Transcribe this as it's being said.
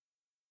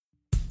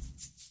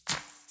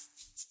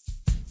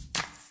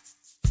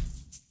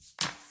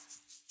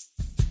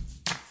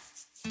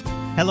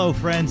Hello,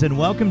 friends, and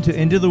welcome to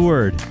Into the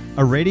Word,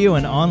 a radio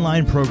and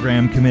online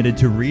program committed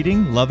to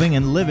reading, loving,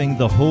 and living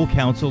the whole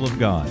counsel of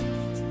God.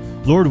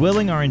 Lord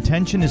willing, our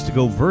intention is to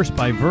go verse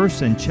by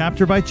verse and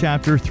chapter by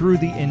chapter through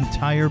the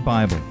entire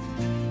Bible.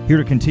 Here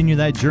to continue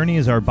that journey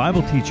is our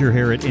Bible teacher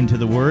here at Into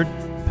the Word,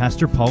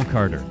 Pastor Paul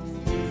Carter.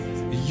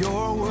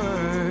 Your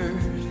word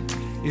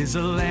is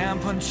a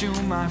lamp unto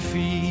my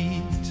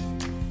feet.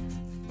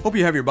 Hope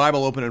you have your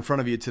Bible open in front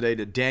of you today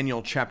to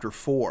Daniel chapter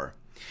 4.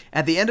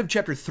 At the end of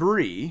chapter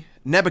 3,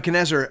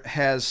 Nebuchadnezzar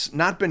has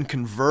not been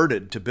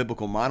converted to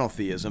biblical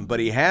monotheism, but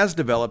he has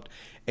developed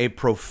a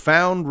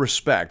profound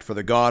respect for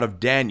the God of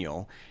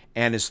Daniel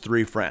and his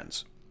three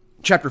friends.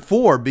 Chapter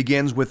 4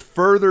 begins with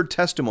further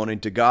testimony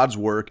to God's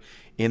work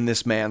in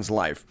this man's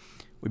life.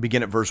 We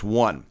begin at verse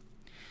 1.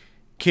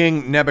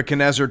 King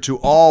Nebuchadnezzar, to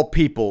all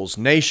peoples,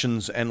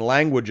 nations, and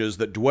languages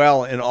that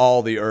dwell in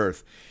all the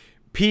earth,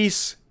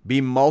 peace be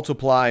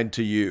multiplied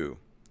to you.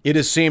 It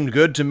has seemed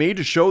good to me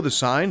to show the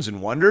signs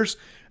and wonders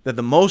that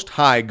the Most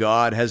High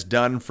God has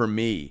done for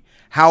me.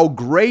 How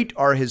great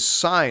are his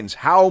signs,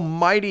 how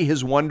mighty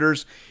his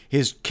wonders.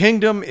 His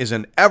kingdom is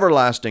an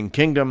everlasting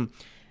kingdom,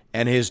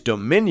 and his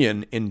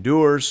dominion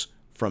endures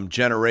from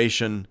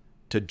generation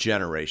to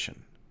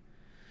generation.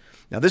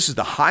 Now, this is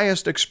the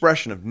highest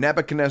expression of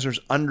Nebuchadnezzar's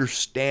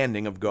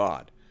understanding of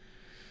God.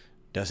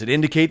 Does it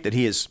indicate that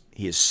he is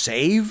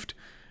saved?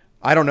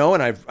 I don't know,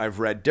 and I've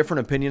read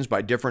different opinions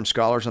by different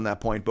scholars on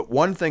that point, but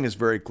one thing is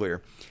very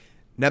clear.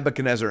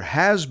 Nebuchadnezzar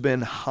has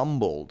been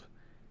humbled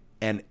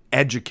and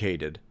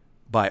educated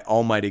by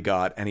Almighty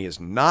God, and he is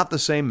not the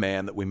same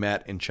man that we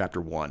met in chapter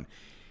 1.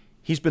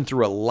 He's been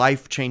through a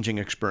life-changing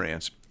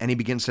experience, and he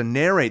begins to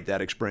narrate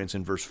that experience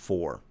in verse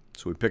 4.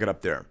 So we pick it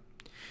up there.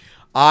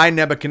 I,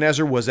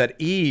 Nebuchadnezzar, was at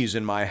ease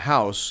in my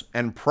house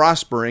and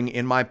prospering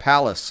in my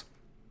palace.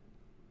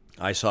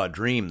 I saw a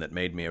dream that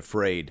made me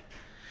afraid.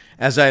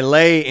 As I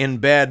lay in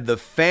bed, the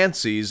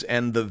fancies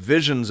and the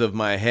visions of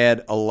my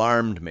head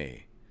alarmed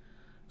me.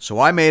 So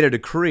I made a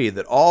decree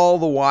that all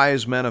the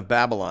wise men of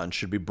Babylon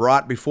should be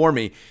brought before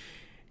me,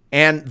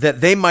 and that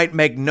they might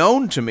make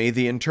known to me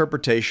the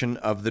interpretation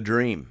of the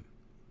dream.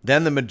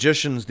 Then the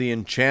magicians, the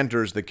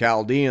enchanters, the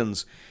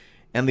Chaldeans,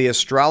 and the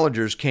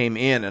astrologers came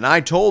in, and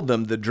I told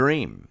them the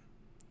dream,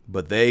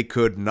 but they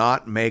could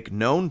not make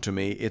known to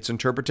me its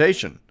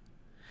interpretation.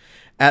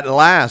 At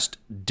last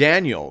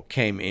Daniel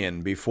came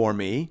in before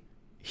me,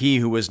 he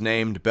who was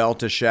named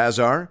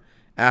Belteshazzar,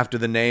 after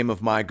the name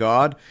of my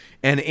God,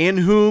 and in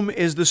whom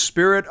is the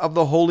spirit of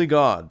the holy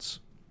gods.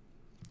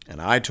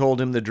 And I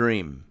told him the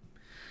dream,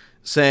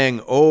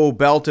 saying, O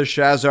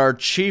Belteshazzar,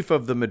 chief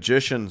of the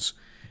magicians,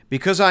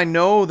 because I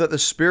know that the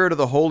spirit of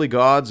the holy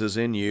gods is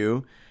in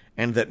you,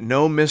 and that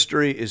no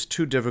mystery is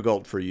too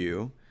difficult for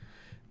you,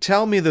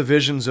 tell me the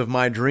visions of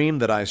my dream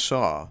that I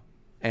saw,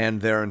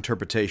 and their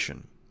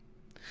interpretation.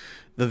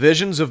 The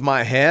visions of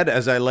my head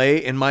as I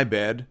lay in my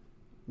bed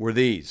were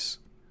these.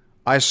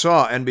 I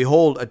saw, and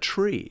behold, a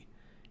tree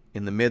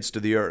in the midst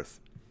of the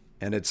earth,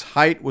 and its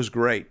height was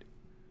great.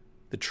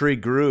 The tree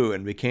grew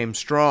and became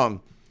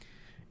strong,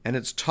 and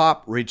its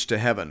top reached to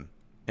heaven,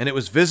 and it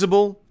was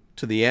visible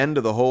to the end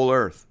of the whole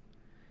earth.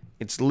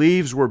 Its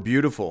leaves were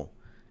beautiful,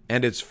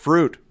 and its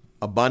fruit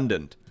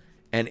abundant,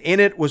 and in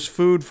it was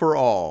food for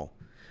all.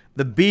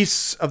 The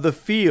beasts of the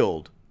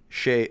field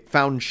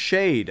found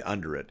shade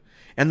under it,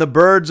 and the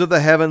birds of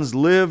the heavens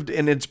lived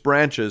in its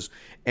branches,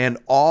 and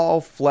all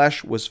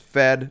flesh was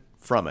fed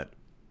from it.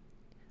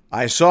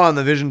 I saw in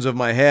the visions of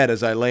my head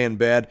as I lay in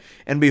bed,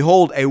 and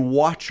behold, a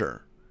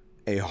watcher,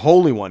 a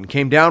holy one,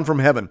 came down from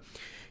heaven.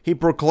 He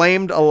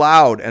proclaimed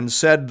aloud and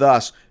said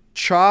thus,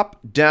 Chop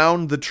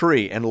down the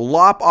tree, and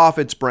lop off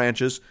its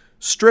branches,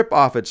 strip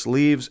off its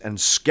leaves,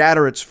 and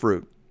scatter its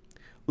fruit.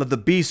 Let the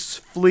beasts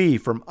flee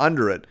from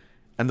under it,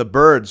 and the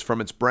birds from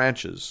its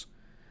branches.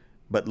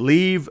 But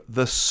leave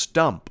the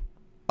stump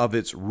of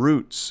its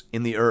roots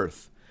in the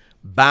earth,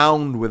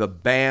 bound with a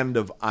band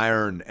of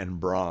iron and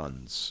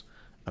bronze,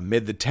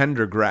 amid the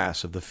tender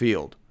grass of the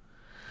field.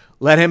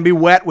 Let him be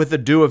wet with the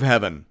dew of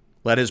heaven.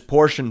 Let his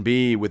portion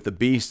be with the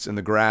beasts in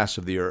the grass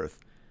of the earth.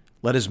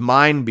 Let his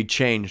mind be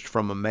changed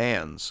from a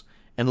man's,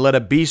 and let a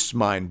beast's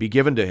mind be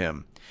given to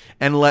him,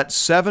 and let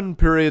 7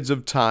 periods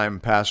of time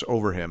pass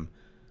over him.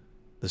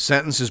 The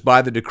sentence is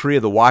by the decree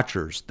of the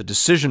watchers, the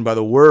decision by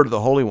the word of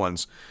the holy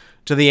ones,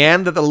 to the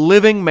end that the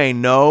living may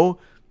know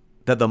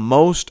that the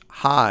Most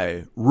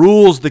High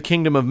rules the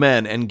kingdom of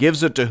men and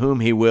gives it to whom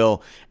he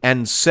will,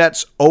 and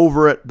sets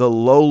over it the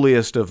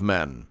lowliest of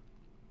men.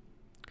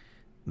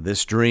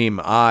 This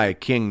dream I,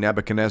 King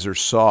Nebuchadnezzar,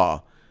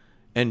 saw,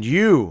 and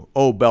you,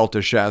 O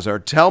Belteshazzar,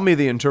 tell me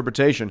the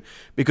interpretation,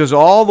 because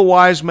all the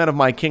wise men of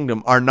my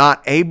kingdom are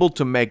not able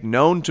to make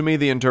known to me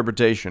the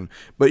interpretation,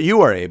 but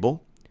you are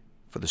able,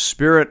 for the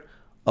spirit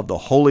of the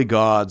holy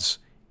gods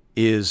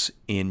is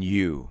in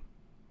you.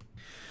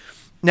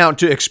 Now,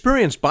 to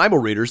experienced Bible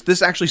readers,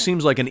 this actually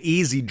seems like an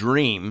easy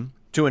dream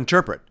to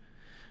interpret.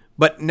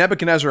 But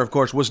Nebuchadnezzar, of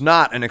course, was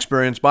not an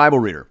experienced Bible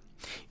reader.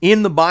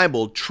 In the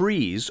Bible,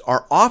 trees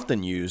are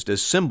often used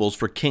as symbols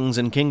for kings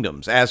and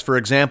kingdoms, as, for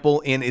example,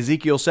 in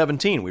Ezekiel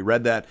 17. We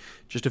read that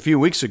just a few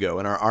weeks ago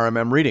in our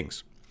RMM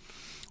readings.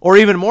 Or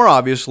even more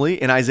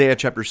obviously in Isaiah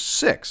chapter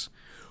 6,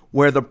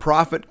 where the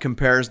prophet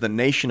compares the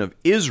nation of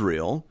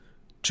Israel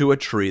to a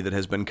tree that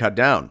has been cut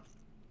down.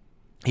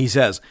 He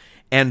says,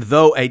 "And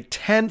though a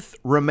tenth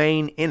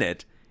remain in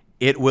it,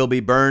 it will be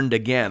burned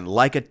again,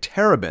 like a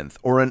terebinth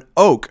or an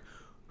oak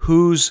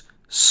whose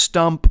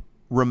stump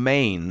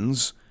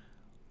remains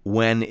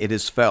when it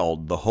is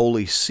felled. The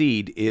holy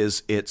seed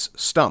is its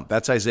stump."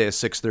 That's Isaiah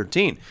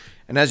 6:13.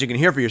 And as you can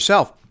hear for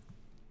yourself,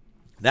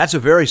 that's a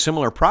very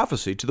similar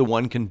prophecy to the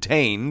one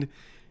contained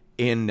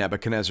in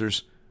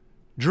Nebuchadnezzar's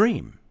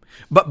dream.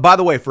 But by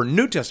the way, for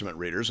New Testament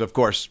readers, of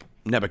course,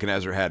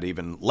 Nebuchadnezzar had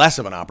even less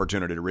of an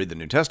opportunity to read the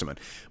New Testament.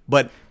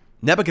 But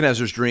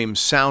Nebuchadnezzar's dream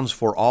sounds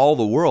for all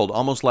the world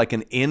almost like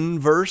an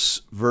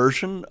inverse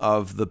version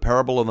of the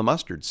parable of the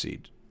mustard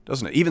seed,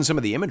 doesn't it? Even some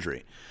of the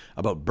imagery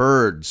about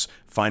birds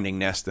finding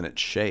nest in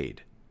its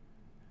shade.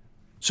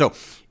 So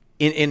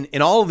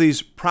in all of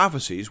these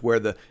prophecies where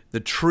the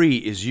tree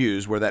is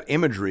used, where that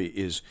imagery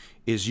is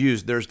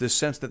used, there's this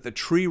sense that the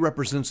tree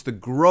represents the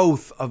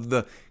growth of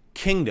the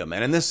kingdom.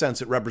 And in this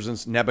sense, it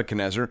represents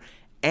Nebuchadnezzar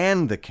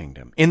and the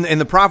kingdom. In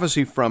the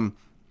prophecy from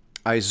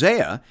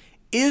Isaiah,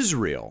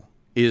 Israel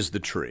is the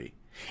tree.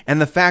 And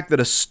the fact that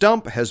a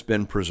stump has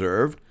been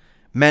preserved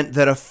meant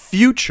that a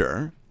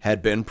future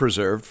had been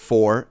preserved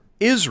for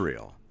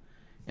Israel.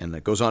 And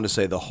that goes on to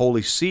say the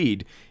holy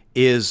seed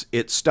is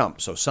its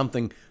stump. So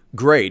something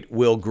great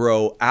will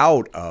grow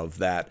out of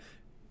that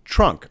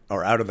trunk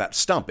or out of that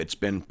stump. It's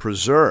been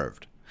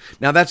preserved.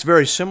 Now that's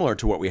very similar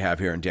to what we have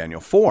here in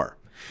Daniel 4.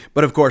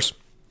 But of course,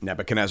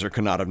 Nebuchadnezzar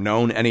could not have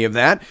known any of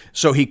that,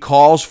 so he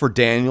calls for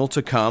Daniel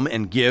to come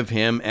and give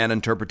him an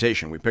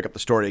interpretation. We pick up the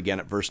story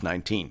again at verse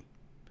 19.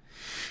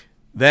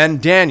 "Then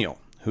Daniel,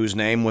 whose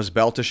name was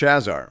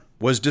Belteshazzar,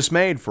 was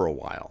dismayed for a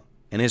while,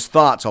 and his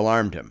thoughts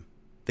alarmed him.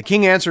 The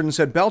king answered and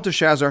said,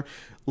 'Belteshazzar,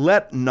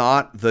 let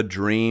not the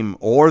dream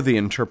or the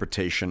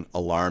interpretation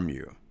alarm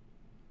you.'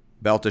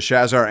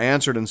 Belteshazzar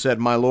answered and said,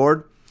 'My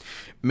lord,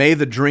 may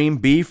the dream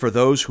be for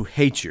those who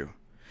hate you,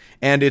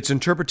 and its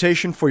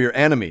interpretation for your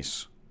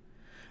enemies.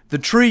 The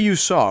tree you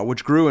saw,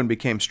 which grew and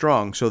became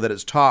strong, so that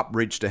its top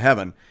reached to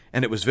heaven,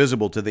 and it was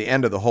visible to the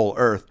end of the whole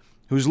earth,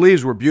 whose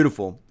leaves were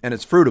beautiful, and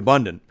its fruit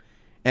abundant,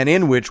 and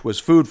in which was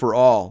food for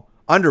all,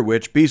 under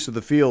which beasts of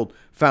the field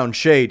found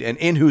shade, and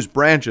in whose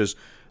branches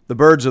the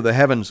birds of the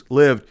heavens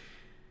lived.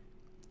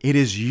 It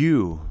is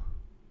you,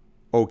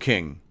 O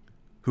king,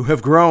 who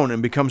have grown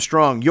and become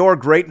strong. Your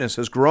greatness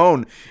has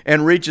grown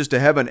and reaches to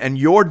heaven, and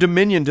your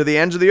dominion to the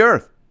ends of the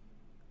earth.'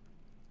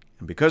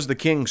 And because the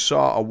king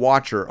saw a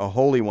watcher, a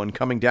holy one,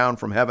 coming down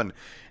from heaven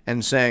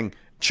and saying,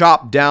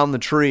 'Chop down the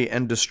tree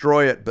and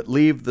destroy it, but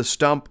leave the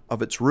stump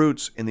of its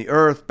roots in the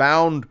earth,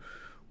 bound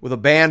with a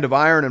band of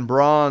iron and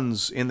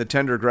bronze in the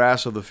tender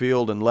grass of the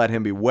field, and let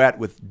him be wet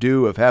with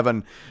dew of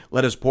heaven.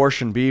 Let his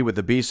portion be with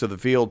the beasts of the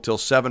field till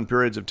 7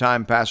 periods of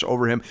time pass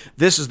over him.'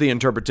 This is the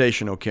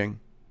interpretation, O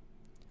king.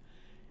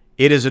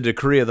 It is a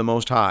decree of the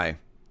Most High,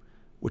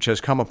 which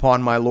has come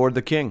upon my lord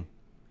the king,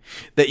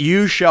 that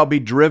you shall be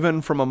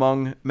driven from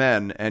among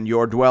men, and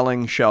your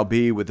dwelling shall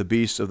be with the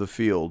beasts of the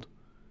field.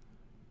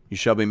 You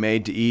shall be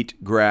made to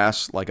eat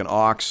grass like an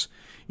ox.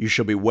 You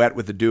shall be wet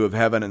with the dew of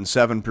heaven, and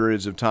 7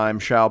 periods of time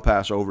shall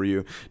pass over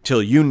you,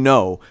 till you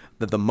know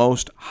that the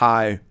Most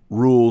High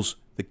rules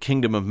the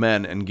kingdom of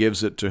men and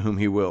gives it to whom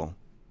he will.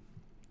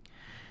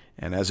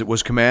 And as it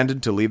was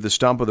commanded to leave the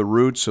stump of the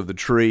roots of the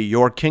tree,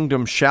 your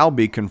kingdom shall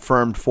be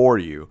confirmed for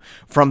you,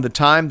 from the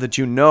time that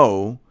you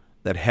know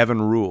that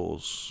heaven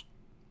rules.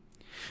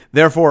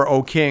 Therefore,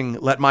 O king,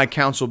 let my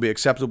counsel be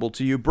acceptable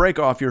to you. Break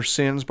off your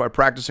sins by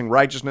practicing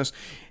righteousness,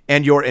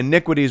 and your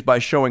iniquities by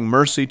showing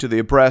mercy to the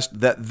oppressed,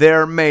 that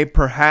there may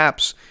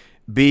perhaps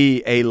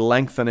be a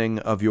lengthening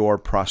of your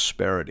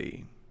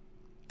prosperity."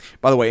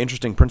 By the way,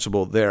 interesting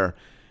principle there,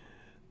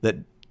 that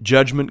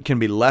judgment can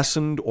be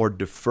lessened or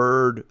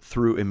deferred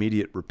through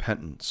immediate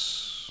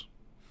repentance.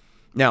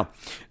 Now,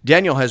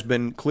 Daniel has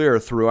been clear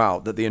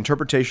throughout that the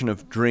interpretation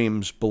of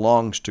dreams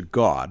belongs to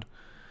God.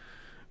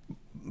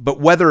 But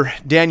whether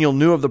Daniel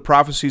knew of the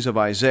prophecies of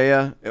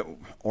Isaiah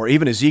or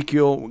even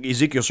Ezekiel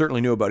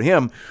certainly knew about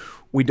him,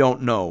 we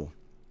don't know.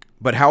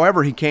 But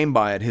however he came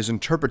by it, his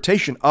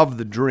interpretation of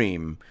the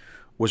dream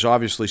was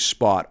obviously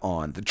spot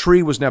on. The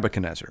tree was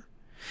Nebuchadnezzar.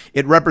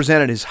 It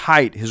represented his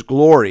height, his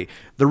glory,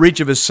 the reach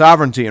of his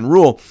sovereignty and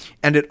rule,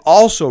 and it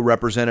also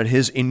represented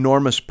his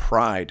enormous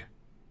pride.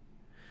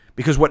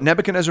 Because what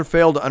Nebuchadnezzar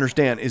failed to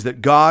understand is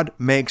that God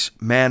makes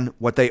men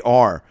what they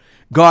are.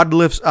 God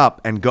lifts up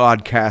and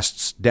God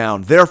casts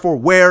down. Therefore,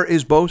 where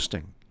is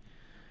boasting?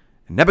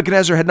 And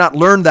Nebuchadnezzar had not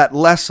learned that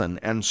lesson,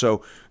 and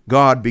so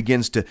God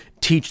begins to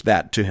teach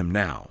that to him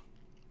now.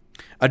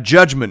 A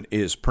judgment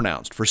is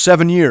pronounced. For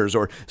 7 years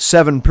or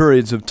 7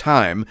 periods of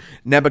time,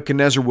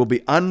 Nebuchadnezzar will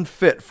be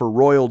unfit for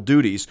royal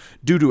duties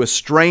due to a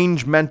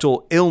strange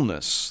mental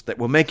illness that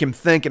will make him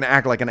think and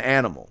act like an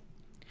animal.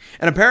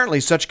 And apparently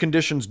such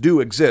conditions do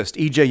exist.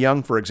 E.J.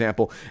 Young, for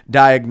example,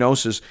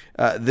 diagnoses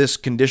this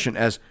condition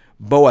as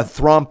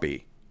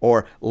boanthropy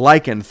or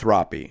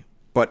lycanthropy.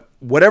 But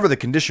whatever the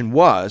condition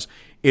was,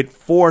 it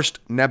forced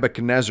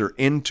Nebuchadnezzar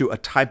into a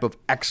type of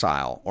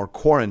exile or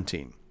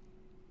quarantine.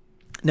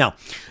 Now,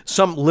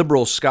 some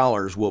liberal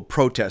scholars will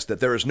protest that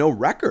there is no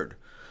record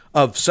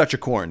of such a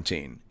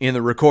quarantine in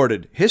the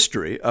recorded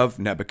history of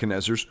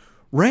Nebuchadnezzar's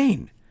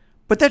reign.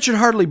 But that should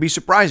hardly be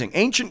surprising.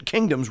 Ancient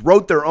kingdoms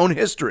wrote their own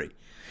history,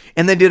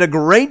 and they did a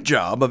great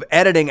job of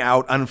editing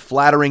out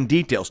unflattering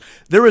details.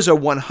 There is a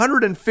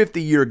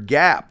 150-year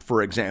gap,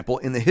 for example,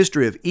 in the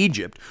history of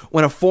Egypt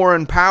when a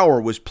foreign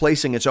power was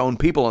placing its own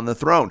people on the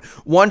throne.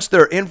 Once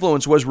their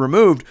influence was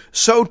removed,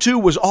 so too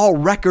was all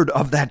record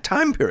of that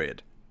time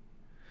period.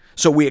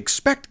 So we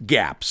expect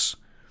gaps,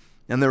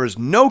 and there is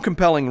no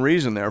compelling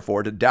reason,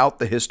 therefore, to doubt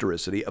the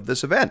historicity of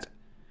this event.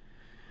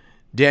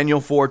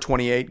 Daniel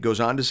 4:28 goes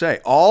on to say,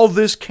 all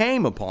this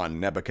came upon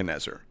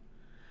Nebuchadnezzar.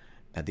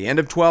 At the end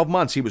of 12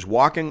 months, he was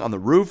walking on the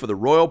roof of the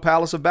royal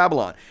palace of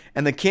Babylon.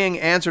 And the king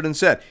answered and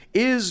said,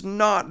 is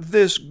not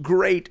this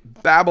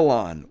great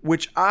Babylon,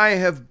 which I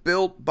have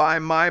built by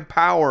my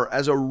power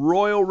as a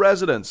royal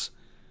residence,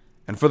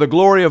 and for the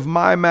glory of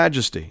my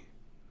majesty?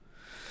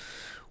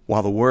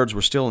 While the words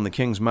were still in the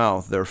king's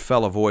mouth, there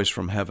fell a voice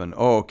from heaven,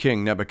 O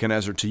King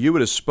Nebuchadnezzar, to you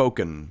it is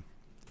spoken,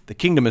 the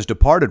kingdom is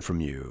departed from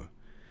you.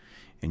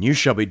 And you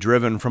shall be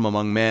driven from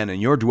among men, and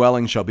your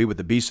dwelling shall be with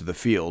the beasts of the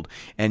field.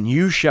 And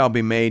you shall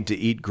be made to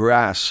eat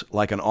grass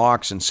like an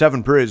ox, and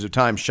 7 periods of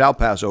time shall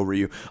pass over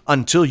you,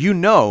 until you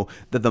know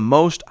that the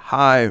Most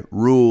High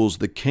rules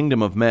the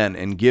kingdom of men,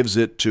 and gives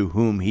it to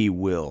whom he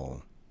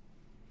will.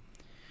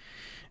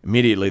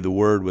 Immediately the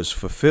word was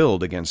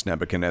fulfilled against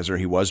Nebuchadnezzar.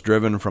 He was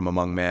driven from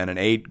among men, and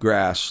ate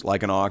grass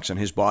like an ox, and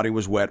his body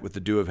was wet with the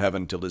dew of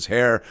heaven, till his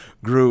hair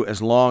grew as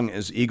long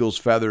as eagle's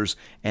feathers,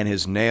 and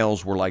his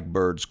nails were like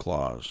birds'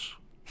 claws.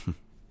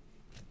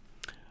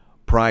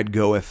 Pride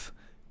goeth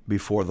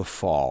before the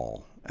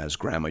fall, as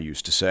Grandma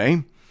used to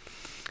say.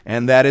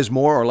 And that is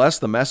more or less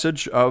the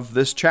message of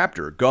this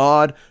chapter.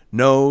 God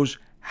knows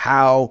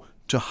how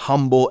to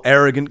humble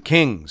arrogant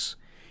kings.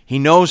 He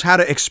knows how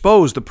to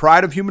expose the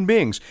pride of human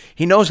beings.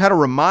 He knows how to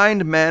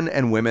remind men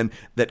and women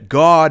that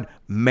God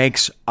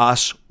makes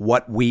us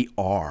what we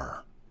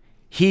are.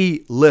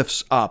 He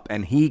lifts up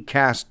and he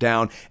casts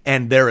down,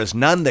 and there is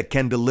none that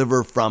can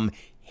deliver from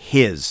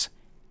his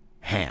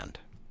hand.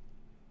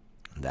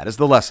 And that is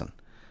the lesson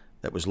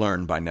that was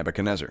learned by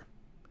Nebuchadnezzar.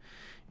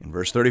 In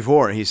verse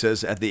 34, he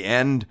says, at the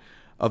end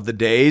of the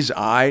days,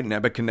 I,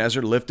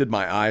 Nebuchadnezzar, lifted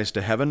my eyes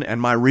to heaven,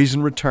 and my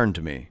reason returned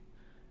to me.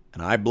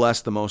 And I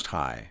blessed the Most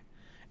High,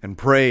 and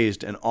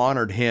praised and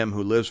honored him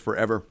who lives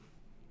forever.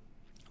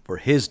 For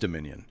his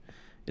dominion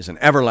is an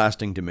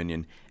everlasting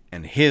dominion,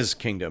 and his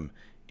kingdom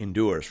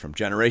endures from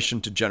generation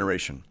to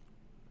generation.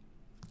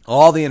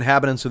 All the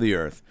inhabitants of the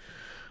earth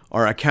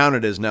are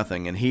accounted as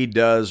nothing, and he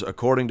does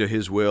according to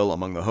his will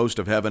among the host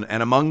of heaven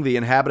and among the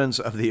inhabitants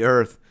of the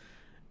earth,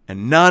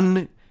 and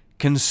none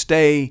can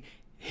stay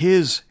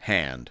his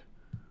hand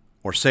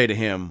or say to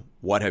him,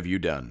 what have you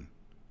done?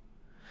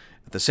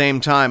 At the same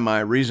time my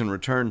reason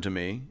returned to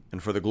me,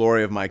 and for the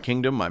glory of my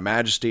kingdom, my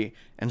majesty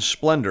and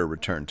splendor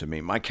returned to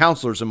me. My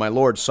counselors and my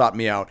lords sought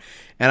me out,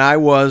 and I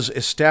was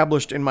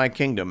established in my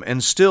kingdom,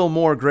 and still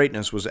more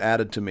greatness was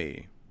added to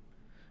me.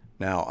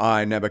 Now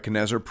I,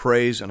 Nebuchadnezzar,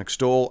 praise and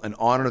extol and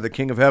honor the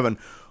King of heaven,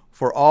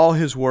 for all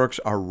his works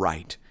are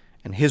right,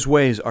 and his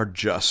ways are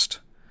just.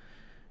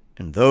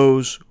 And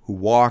those who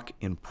walk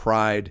in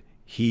pride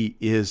he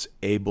is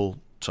able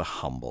to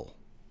humble.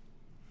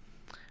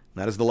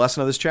 That is the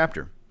lesson of this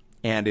chapter,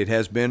 and it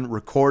has been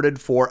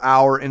recorded for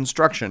our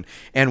instruction,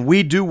 and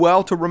we do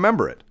well to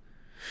remember it.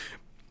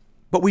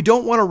 But we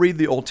don't want to read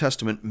the Old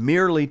Testament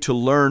merely to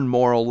learn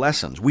moral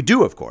lessons. We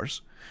do, of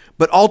course,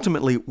 but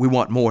ultimately we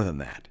want more than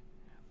that.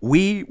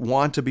 We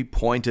want to be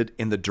pointed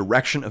in the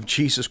direction of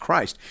Jesus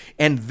Christ,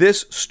 and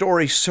this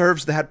story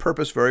serves that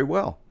purpose very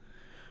well.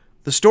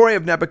 The story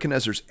of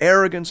Nebuchadnezzar's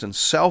arrogance and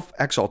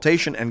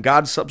self-exaltation and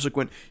God's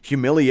subsequent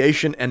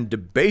humiliation and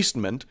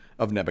debasement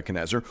of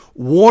Nebuchadnezzar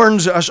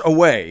warns us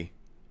away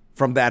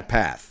from that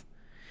path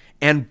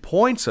and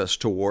points us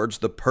towards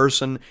the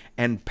person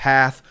and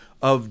path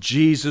of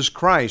Jesus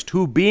Christ,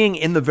 who, being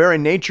in the very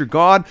nature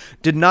God,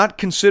 did not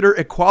consider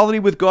equality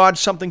with God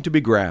something to be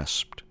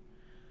grasped,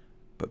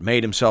 but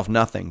made himself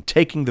nothing,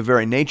 taking the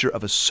very nature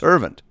of a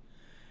servant.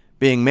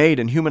 Being made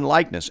in human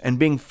likeness and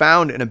being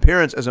found in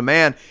appearance as a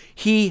man,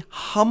 he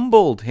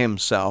humbled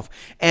himself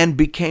and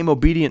became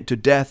obedient to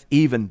death,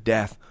 even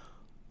death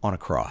on a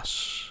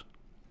cross.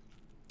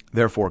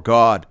 Therefore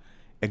God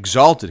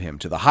exalted him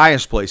to the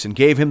highest place and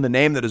gave him the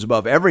name that is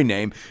above every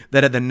name,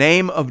 that at the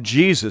name of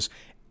Jesus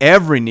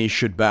every knee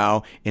should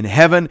bow in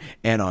heaven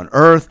and on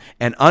earth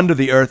and under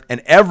the earth,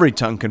 and every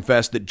tongue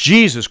confess that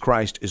Jesus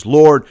Christ is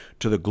Lord,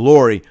 to the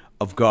glory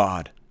of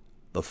God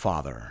the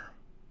Father.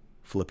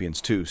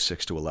 Philippians 2,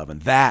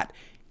 6-11. That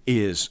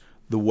is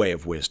the way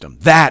of wisdom.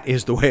 That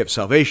is the way of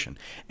salvation.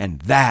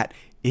 And that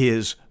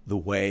is the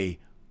way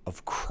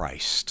of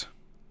Christ.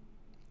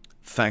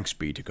 Thanks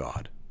be to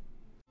God.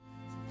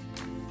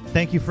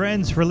 Thank you,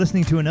 friends, for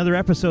listening to another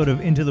episode of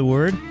Into the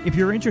Word. If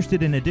you're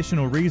interested in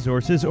additional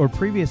resources or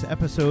previous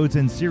episodes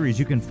and series,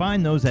 you can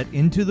find those at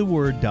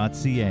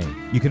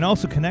intotheword.ca. You can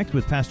also connect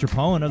with Pastor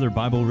Paul and other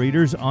Bible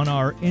readers on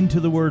our Into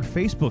the Word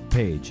Facebook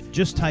page.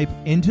 Just type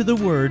Into the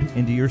Word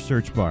into your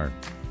search bar.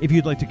 If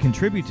you'd like to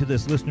contribute to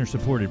this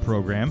listener-supported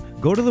program,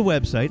 go to the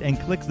website and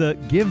click the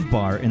Give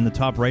bar in the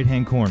top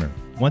right-hand corner.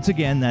 Once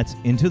again, that's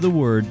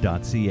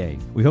intotheword.ca.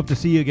 We hope to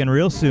see you again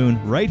real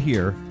soon, right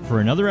here, for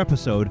another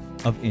episode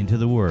of Into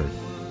the Word.